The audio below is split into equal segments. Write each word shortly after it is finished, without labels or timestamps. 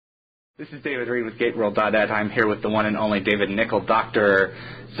This is David Reed with GateWorld.net. I'm here with the one and only David Nickel, Dr.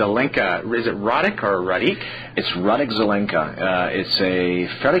 Zelenka. Is it Radek or Radik? It's Radek Zelenka. It's a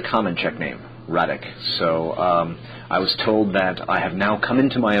fairly common Czech name, Radek. So I was told that I have now come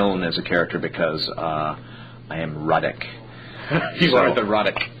into my own as a character because I am Radek. You are the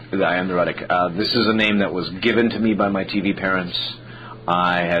Radek. I am the Radek. This is a name that was given to me by my TV parents.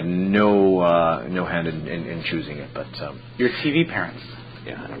 I had no hand in choosing it, but Your TV parents?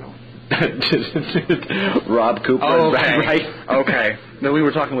 yeah, I don't know. Rob Cooper. Oh, and right. Brad Okay. No, we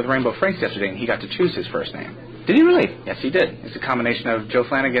were talking with Rainbow Franks yesterday, and he got to choose his first name. Did he really? Yes, he did. It's a combination of Joe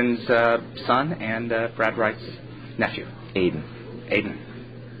Flanagan's son and Brad Wright's nephew. Aiden.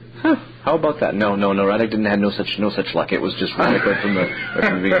 Huh. How about that? No. Radek didn't have no such luck. It was just Radek right from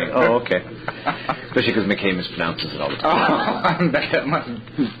the beginning. Oh, okay. Especially because McKay mispronounces it all the time. Oh, that must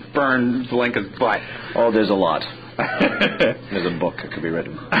burn Zelenka's butt. Oh, there's a lot. There's a book that could be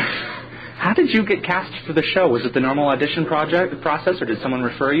written. How did you get cast for the show? Was it the normal audition process, or did someone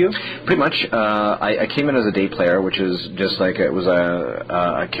refer you? Pretty much. I came in as a day player, which is just like it was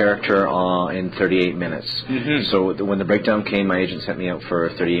a character in 38 minutes. Mm-hmm. So when the breakdown came, my agent sent me out for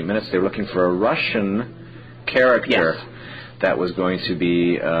 38 minutes. They were looking for a Russian character. Yes. That was going to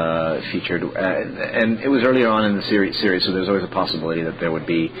be featured, and it was earlier on in the series, so there's always a possibility that there would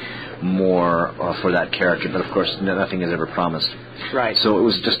be more for that character, but of course nothing is ever promised. Right. So it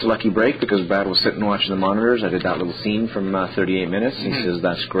was just a lucky break because Brad was sitting watching the monitors. I did that little scene from 38 minutes. He says,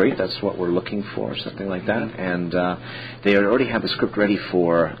 "That's great, that's what we're looking for," something like that. And they already had the script ready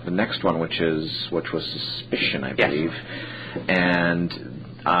for the next one, which was Suspicion, I believe. Yes. And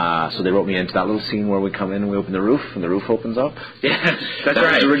so they wrote me into that little scene where we come in and we open the roof, and the roof opens up. Yeah, that's that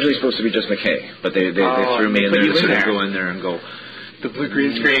right. was originally supposed to be just McKay, but they threw me in there to go in there and go, the blue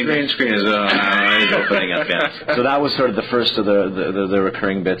green screen. The green screen is opening up, yeah. So that was sort of the first of the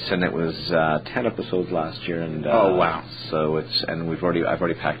recurring bits, and it was 10 episodes last year. And oh, wow. So I've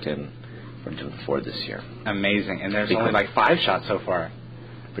already packed in for 4 this year. Amazing. And there's only like 5 shots so far.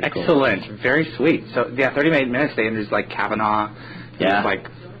 Pretty Excellent. Cool. Very sweet. So yeah, 38 minutes. There's like Kavanaugh. Yeah. Like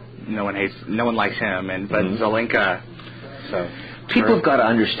no one likes him, but Zelenka. So people have got to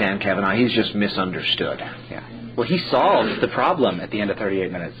understand Kavanaugh. He's just misunderstood. Yeah. Well, he solves the problem at the end of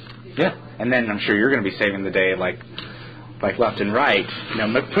 38 minutes. Yeah. And then I'm sure you're going to be saving the day like left and right.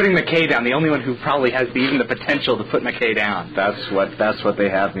 Putting McKay down, the only one who probably has even the potential to put McKay down. That's what they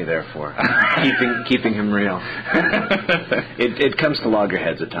have me there for. keeping him real. It comes to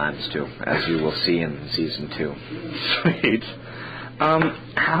loggerheads at times, too, as you will see in Season 2. Sweet.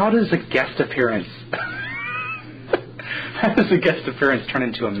 How does a guest appearance turn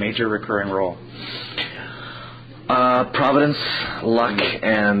into a major recurring role? Providence, luck,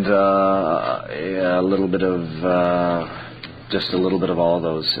 and a little bit of just a little bit of all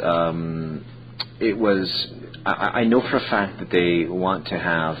those. It was. I know for a fact that they want to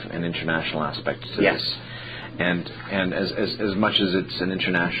have an international aspect to this, and as much as it's an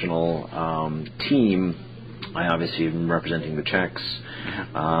international team, I obviously am representing the Czechs,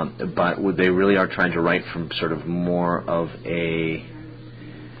 but they really are trying to write from sort of more of a,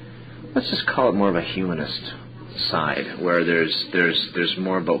 let's just call it more of a humanist side, where there's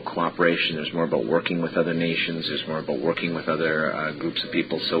more about cooperation, there's more about working with other nations, there's more about working with other groups of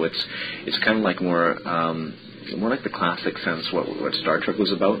people. So it's kind of like more like the classic sense what Star Trek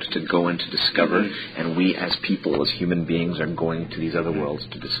was about, to go and to discover, and we as people, as human beings, are going to these other worlds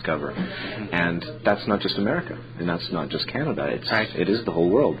to discover. And that's not just America, and that's not just Canada. It is the whole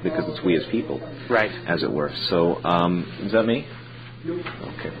world, because it's we as people, right, as it were. So is that me?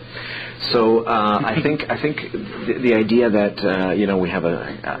 Okay. So I think the idea that we have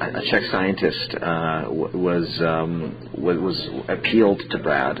a Czech scientist was appealed to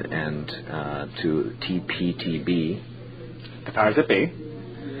Brad and to TPTB. The powers that be.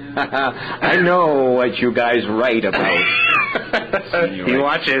 I know what you guys write about. He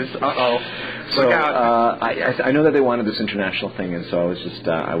watches. So I know that they wanted this international thing, and so I was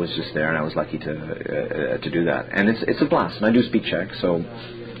just there, and I was lucky to do that. And it's a blast. And I do speak Czech, so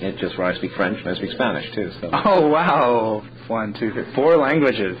it's just where I speak French and I speak Spanish too. So. Oh wow! 1, 2, 3, 4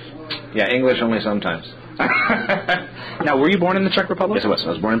 languages. Yeah, English only sometimes. Now, were you born in the Czech Republic? Yes, I was. I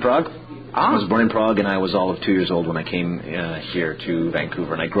was born in Prague. I was born in Prague, and I was all of 2 years old when I came here to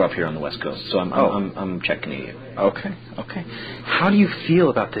Vancouver, and I grew up here on the West Coast. So I'm Czech Canadian. Okay. How do you feel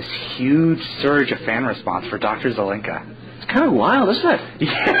about this huge surge of fan response for Dr. Zelenka? It's kind of wild, isn't it?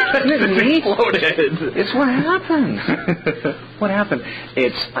 Yeah, isn't it neat? Exploded. It's what happened. What happened?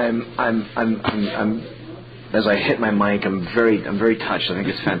 as I hit my mic, I'm very touched. I think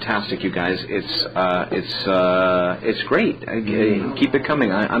it's fantastic, you guys. It's great. Keep it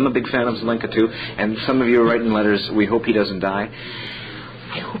coming. I'm a big fan of Zelenka too, and some of you are writing letters. We hope he doesn't die.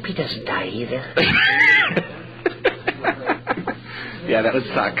 I hope he doesn't die either. Yeah, that would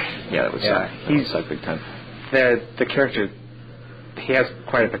suck. Yeah, that would suck. That would suck big time. The character, he has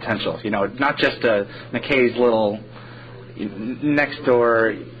quite a potential. You know, not just McKay's little next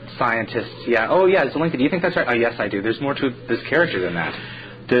door scientist. Yeah. Oh, yeah. Zelenka, do you think that's right? Oh, yes, I do. There's more to this character than that.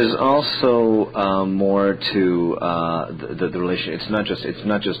 There's also more to the relation. It's not just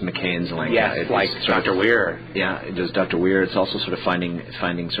McKay and Zelenka. Yes, it's like Dr. Weir. Yeah, it does Dr. Weir. It's also sort of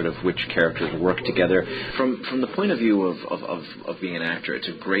finding sort of which characters work together. From the point of view of being an actor, it's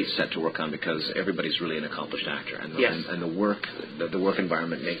a great set to work on because everybody's really an accomplished actor, and the work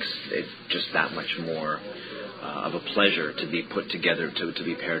environment makes it just that much more of a pleasure to be put together, to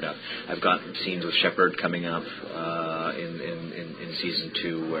be paired up. I've got scenes with Shepard coming up in season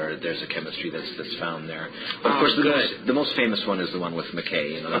 2 where there's a chemistry that's found there. Of course, the most famous one is the one with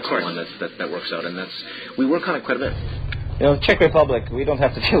McKay. You know, that's the one that works out, and we work on it quite a bit. You know, Czech Republic, we don't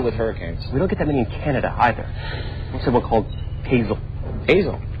have to deal with hurricanes. We don't get that many in Canada either. What's the one called Hazel?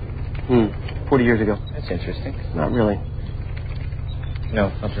 Hazel? 40 years ago. That's interesting. Not really. No,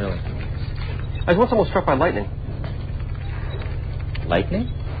 not really. I was once almost struck by lightning. Lightning?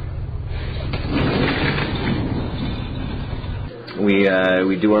 We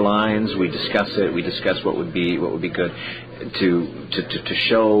do our lines. We discuss it. We discuss what would be good to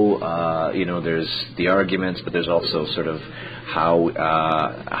show. You know, there's the arguments, but there's also sort of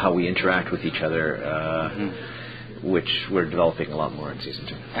how we interact with each other, which we're developing a lot more in season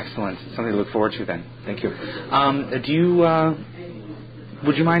 2. Excellent. Something to look forward to then. Thank you.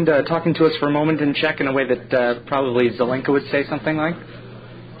 Would you mind talking to us for a moment in Czech in a way that probably Zelenka would say something like?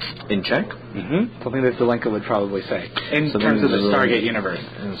 In Czech? Mm-hmm. Something that Zelenka would probably say. In terms of the Stargate universe.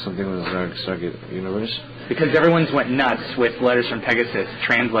 Something with the Stargate universe? Because everyone's went nuts with Letters from Pegasus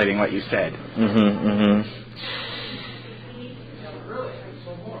translating what you said.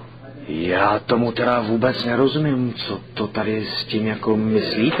 Já tomu teda vůbec nerozumím, co to tady s tím jako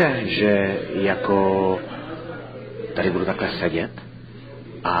myslíte, že jako tady budu takhle sedět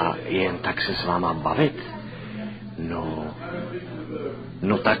a jen tak se s váma bavit?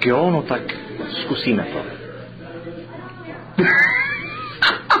 No tak jo, no tak zkusíme to.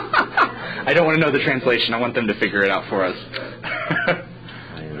 I don't want to know the translation. I want them to figure it out for us.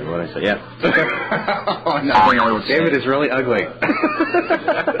 What I say, yeah. Oh, no. David is really ugly.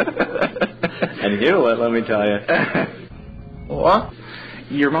 And you, let me tell you. What?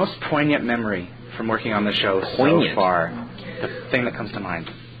 Your most poignant memory from working on the show so far. The thing that comes to mind.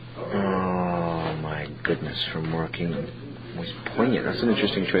 Oh, my goodness, from working was poignant. That's an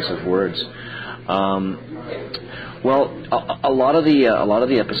interesting choice of words. Well, a lot of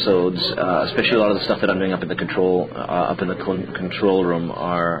the episodes, especially a lot of the stuff that I'm doing up in the control room,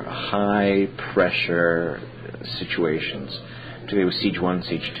 are high pressure situations. Particularly with Siege 1,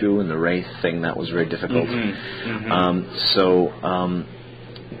 Siege 2, and the Wraith thing, that was very difficult.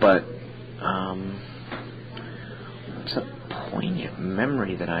 What's a poignant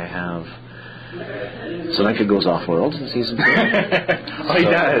memory that I have? Zelenka goes off world in season 2. Oh, he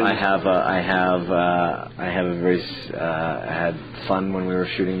does. I had fun when we were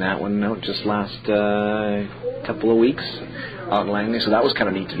shooting that one out just last couple of weeks out in Langley. So that was kind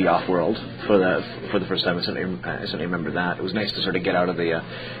of neat to be off world for the first time. I certainly remember that. It was nice to sort of get out of the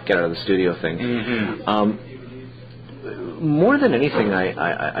studio thing. More than anything,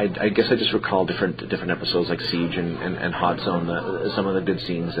 I guess I just recall different episodes like Siege and Hot Zone, some of the good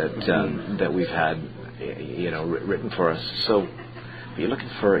scenes that we've had, you know, written for us. So, you're looking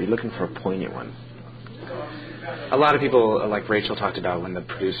for a poignant one. A lot of people, like Rachel, talked about when the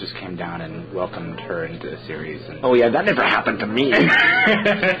producers came down and welcomed her into the series. And oh yeah, that never happened to me. You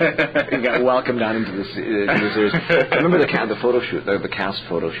got welcomed down into the series. I remember the photo shoot, the cast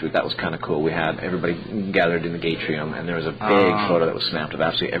photo shoot. That was kind of cool. We had everybody gathered in the Gatrium, and there was a big photo that was snapped of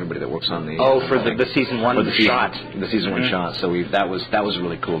absolutely everybody that works on the. For the season 1 shot. The season 1 shot. So that was a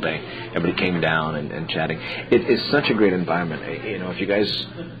really cool day. Everybody came down and chatting. It is such a great environment. You know, if you guys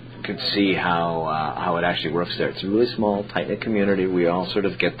could see how it actually works there. It's a really small, tight-knit community. We all sort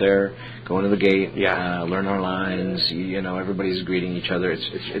of get there, go into the gate, learn our lines. You know, everybody's greeting each other.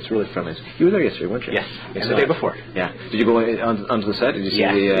 It's really friendly. You were there yesterday, weren't you? Yes, and the day before. Yeah. Did you go onto the set? Did you see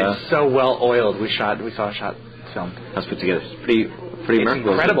it's so well oiled. We saw a shot film. That's put together. It's pretty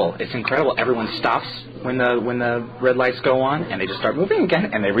incredible. It's incredible. Everyone stops when the red lights go on, and they just start moving again,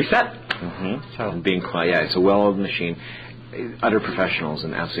 and they reset. So being quiet, it's a well-oiled machine. utter professionals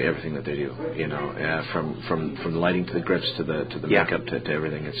in absolutely everything that they do. You know, from the lighting to the grips to the makeup to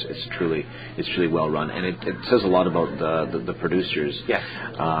everything. It's truly well run, and it says a lot about the producers. Yes.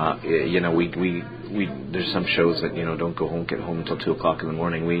 You know, we there's some shows that, you know, don't get home until 2:00 in the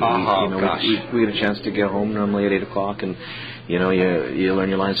morning. We get a chance to get home normally at 8:00, and you know, you learn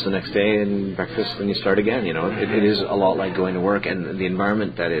your lines for the next day and breakfast, and you start again. You know, it is a lot like going to work, and the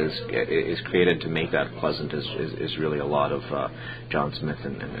environment that is created to make that pleasant is really a lot of John Smith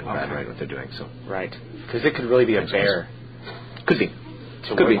and Brad Wright, what they're doing. So right, because it could really be a bear. Could be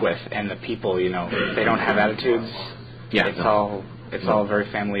To work with, and the people, you know, they don't have attitudes. Yeah, it's all very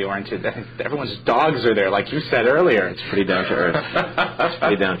family oriented. I think everyone's dogs are there, like you said earlier. It's pretty down to earth. It's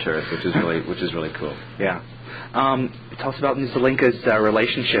pretty down to earth, which is really cool. Yeah. Tell us about Zelinka's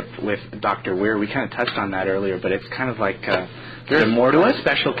relationship with Dr. Weir. We kind of touched on that earlier, but it's kind of like there's more to it.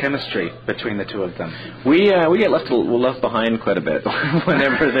 Special chemistry between the two of them. We get left behind quite a bit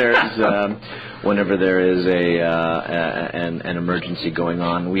whenever there is an emergency going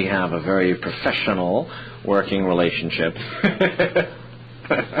on. We have a very professional working relationship.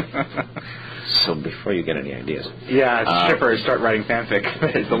 So before you get any ideas, shippers start writing fanfic.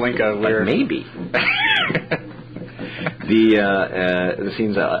 Zelinka Weir. Maybe. The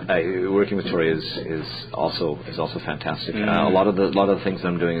scenes working with Tori is also fantastic. A lot of the things that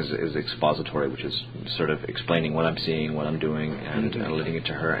I'm doing is expository, which is sort of explaining what I'm seeing, what I'm doing, and letting it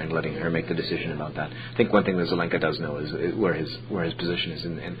to her and letting her make the decision about that. I think one thing that Zelinka does know is where his position is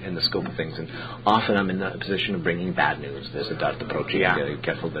in the scope of things, and often I'm in the position of bringing bad news. There's a dart approaching. You gotta be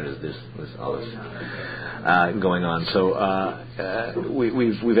careful. There's all this going on. So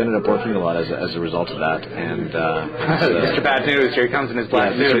we've ended up working a lot as a result of that, and Mr. Bad News, here he comes in his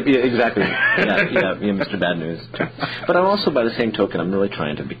black suit. Yeah, exactly. yeah, Mr. Bad News. But I'm also, by the same token, I'm really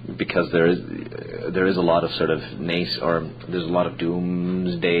trying to because there is a lot of sort of there's a lot of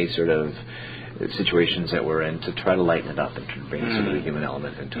doomsday sort of situations that we're in, to try to lighten it up and to bring sort of the human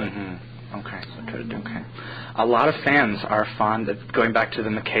element into it. Okay. Okay. A lot of fans are fond of going back to the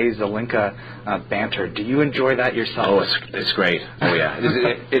McKay-Zelinka banter. Do you enjoy that yourself? Oh, it's great. Oh, yeah.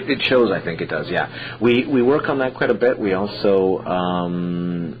 It shows, I think it does, yeah. We work on that quite a bit. We also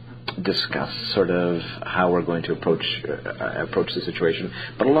discuss sort of how we're going to approach the situation.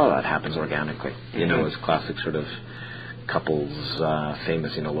 But a lot of that happens organically. You know, as classic sort of couples,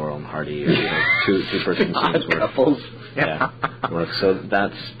 famous, you know, Laurel and Hardy, you know, two-person scenes where couples. Yeah, work. So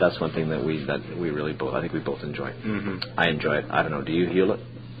that's one thing that we really both, I think we both enjoy. I enjoy it. I don't know. Do you heal it?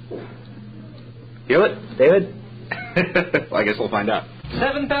 Heal it, David? Well, I guess we'll find out.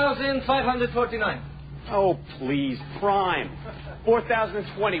 7,549. Oh, please, prime.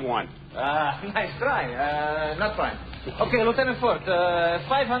 4,021. Nice try. Not prime. Okay, Lieutenant Fort,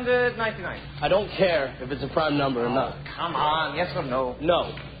 599. I don't care if it's a prime number or not. Come on, yes or no?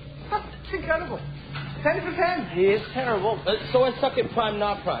 No. That's incredible. 10 for 10. He is terrible. So I suck at prime,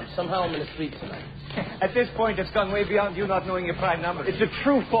 not prime. Somehow I'm in a street tonight. At this point, it's gone way beyond you not knowing your prime number. It's a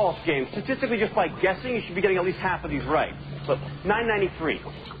true-false game. Statistically, just by guessing, you should be getting at least half of these right. Look, 993.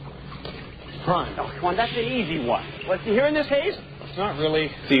 Prime. Oh, come on, that's an easy one. What's he hearing this, Hayes? Not really.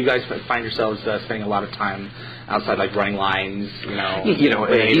 So you guys find yourselves spending a lot of time outside, like running lines, you know?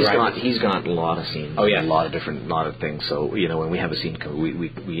 He's got a lot of scenes. Oh, yeah. A lot of things. So, you know, when we have a scene,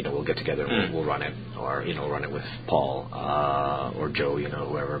 we'll get together and we'll run it, or, you know, run it with Paul or Joe, you know,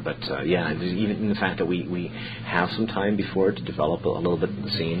 whoever. But, even the fact that we have some time before to develop a little bit of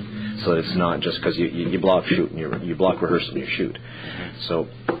the scene, so it's not just because you block shoot and you block rehearse and you shoot. So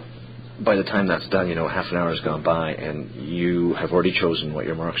by the time that's done, you know, half an hour has gone by, and you have already chosen what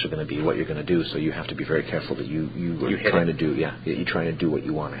your marks are going to be, what you're going to do. So you have to be very careful that you're trying to do what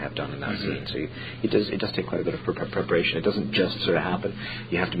you want to have done in that scene. So it does take quite a bit of preparation. It doesn't just sort of happen.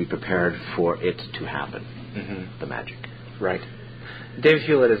 You have to be prepared for it to happen. The magic. Right. Dave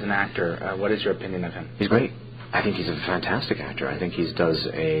Hewlett is an actor. What is your opinion of him? He's great. I think he's a fantastic actor. I think he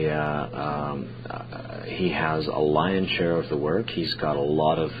has a lion's share of the work. He's got a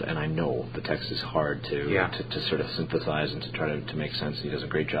lot of, and I know the text is hard to sort of synthesize and to try to make sense. He does a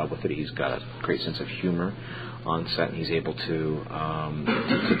great job with it. He's got a great sense of humor on set, and he's able to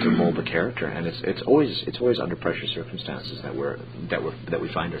mold the character. And it's always under pressure circumstances that we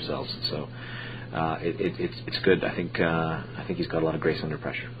find ourselves. So it's good. I think he's got a lot of grace under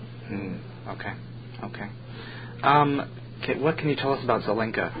pressure. Okay. What can you tell us about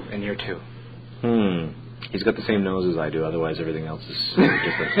Zelinka in year 2? He's got the same nose as I do, otherwise everything else is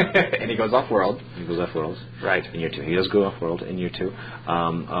different. And he goes off-world. He goes off-world. Right. In year 2. He does go off-world in year 2.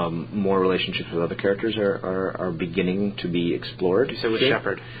 More relationships with other characters are beginning to be explored. You said with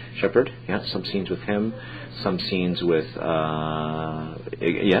Shepard. Shepard, yeah. Some scenes with him. Some scenes with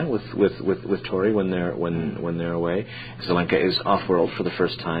with Tori when they're away. Zelenka is off-world for the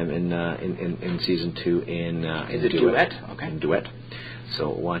first time in season 2 in Duet? Okay. In Duet. So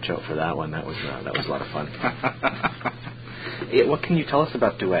watch out for that one. That was a lot of fun. What can you tell us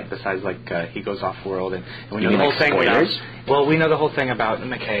about Duet besides he goes off-world and we You know the mean whole thing spoilers? about, we know the whole thing about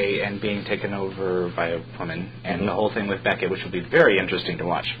McKay and being taken over by a woman and the whole thing with Beckett, which will be very interesting to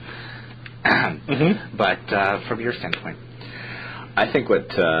watch. But from your standpoint, I think what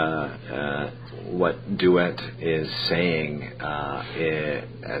Duet is saying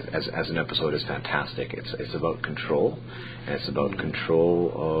as an episode is fantastic. It's about control, and it's about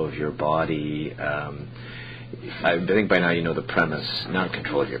control of your body. I think by now you know the premise, not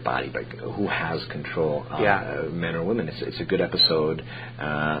control of your body, but who has control, men or women. It's a good episode,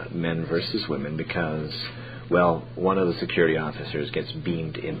 men versus women, because, well, one of the security officers gets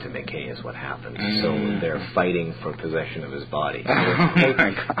beamed into McKay is what happens. So they're fighting for possession of his body.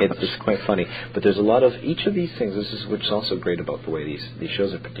 It's quite funny. But there's a lot of, each of these things, which is also great about the way these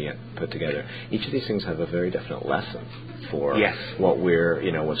shows are put together. Each of these things have a very definite lesson for what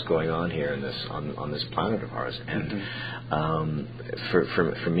what's going on here in on this planet of ours. And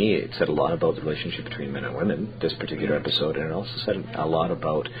for me, it said a lot about the relationship between men and women, this particular episode, and it also said a lot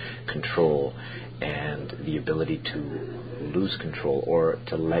about control and the ability to lose control or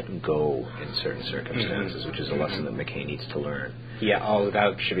to let go in certain circumstances, which is a lesson that McKay needs to learn. Yeah,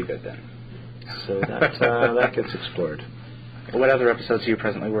 that should be good then. So that gets explored. What other episodes are you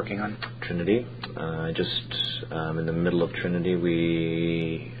presently working on? Trinity. In the middle of Trinity,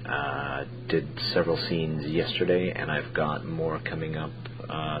 we did several scenes yesterday, and I've got more coming up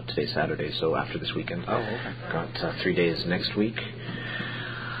today, Saturday, so after this weekend. Oh, okay. Got 3 days next week.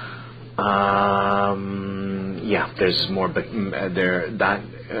 There's more, but that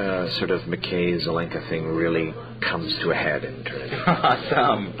sort of McKay Zelenka thing really comes to a head in Trinity.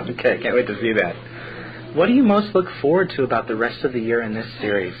 Awesome. Okay, can't wait to see that. What do you most look forward to about the rest of the year in this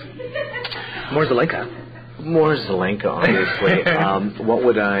series? More Zelenka. More Zelenka, obviously. What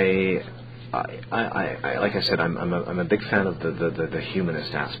would I like I said, I'm a big fan of the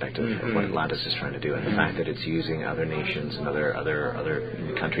humanist aspect of what Atlantis is trying to do, and the fact that it's using other nations and other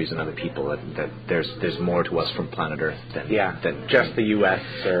countries and other people. That there's more to us from planet Earth than just the U.S.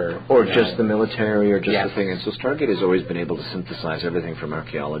 or just the military or just the thing. And so Stargate has always been able to synthesize everything from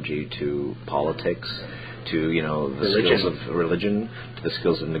archaeology to politics to the skills of religion, to the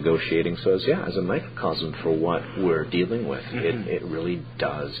skills of negotiating. So as a microcosm for what we're dealing with, it really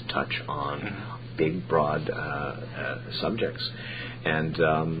does touch on big, broad subjects. And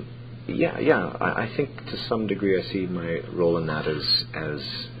I think to some degree I see my role in that as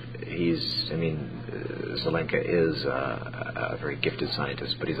Zelenka is a very gifted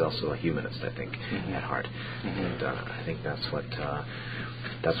scientist, but he's also a humanist, I think, at heart. And I think that's what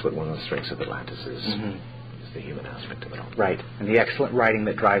one of the strengths of Atlantis is the human aspect of it all. Right, and the excellent writing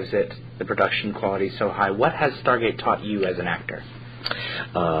that drives it, the production quality so high. What has Stargate taught you as an actor?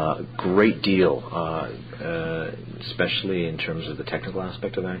 Great deal, especially in terms of the technical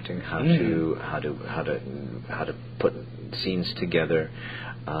aspect of acting, how to put scenes together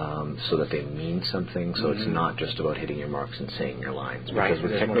so that they mean something. So it's not just about hitting your marks and saying your lines. Because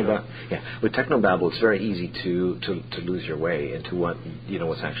with technobabble, it's very easy to lose your way into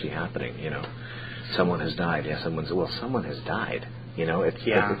what's actually happening. Someone has died. Someone has died.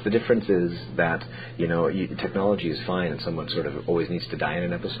 It's the difference is that technology is fine and someone sort of always needs to die in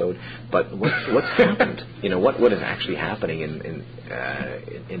an episode, but what's happened? What is actually happening in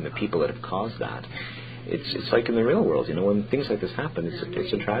the people that have caused that? It's like in the real world, when things like this happen,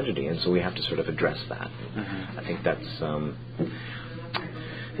 it's a tragedy, and so we have to sort of address that. I think that's.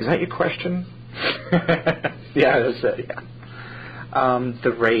 Is that your question? Yeah, that's it. Yeah.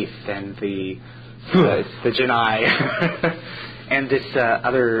 The Wraith and the Genii. And this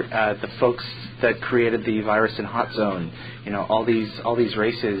the folks that created the virus in Hot Zone, all these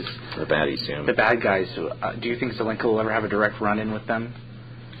races, the baddies, the bad guys. Do you think Zelenka will ever have a direct run-in with them?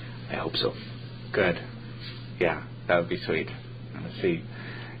 I hope so. Good. Yeah, that would be sweet. Let's see.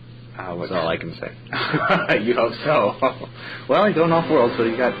 That's all I can say. You hope so. Well, he's going off-world, so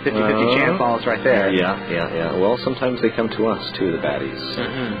you got 50-50 chance almost right there. Yeah. Well, sometimes they come to us too, the baddies.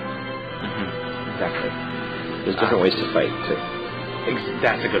 Exactly. There's different ways to fight too.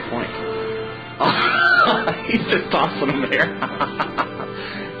 That's a good point. He's just tossing them there.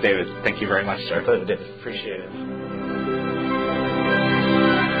 David, thank you very much, sir. David. Appreciate it.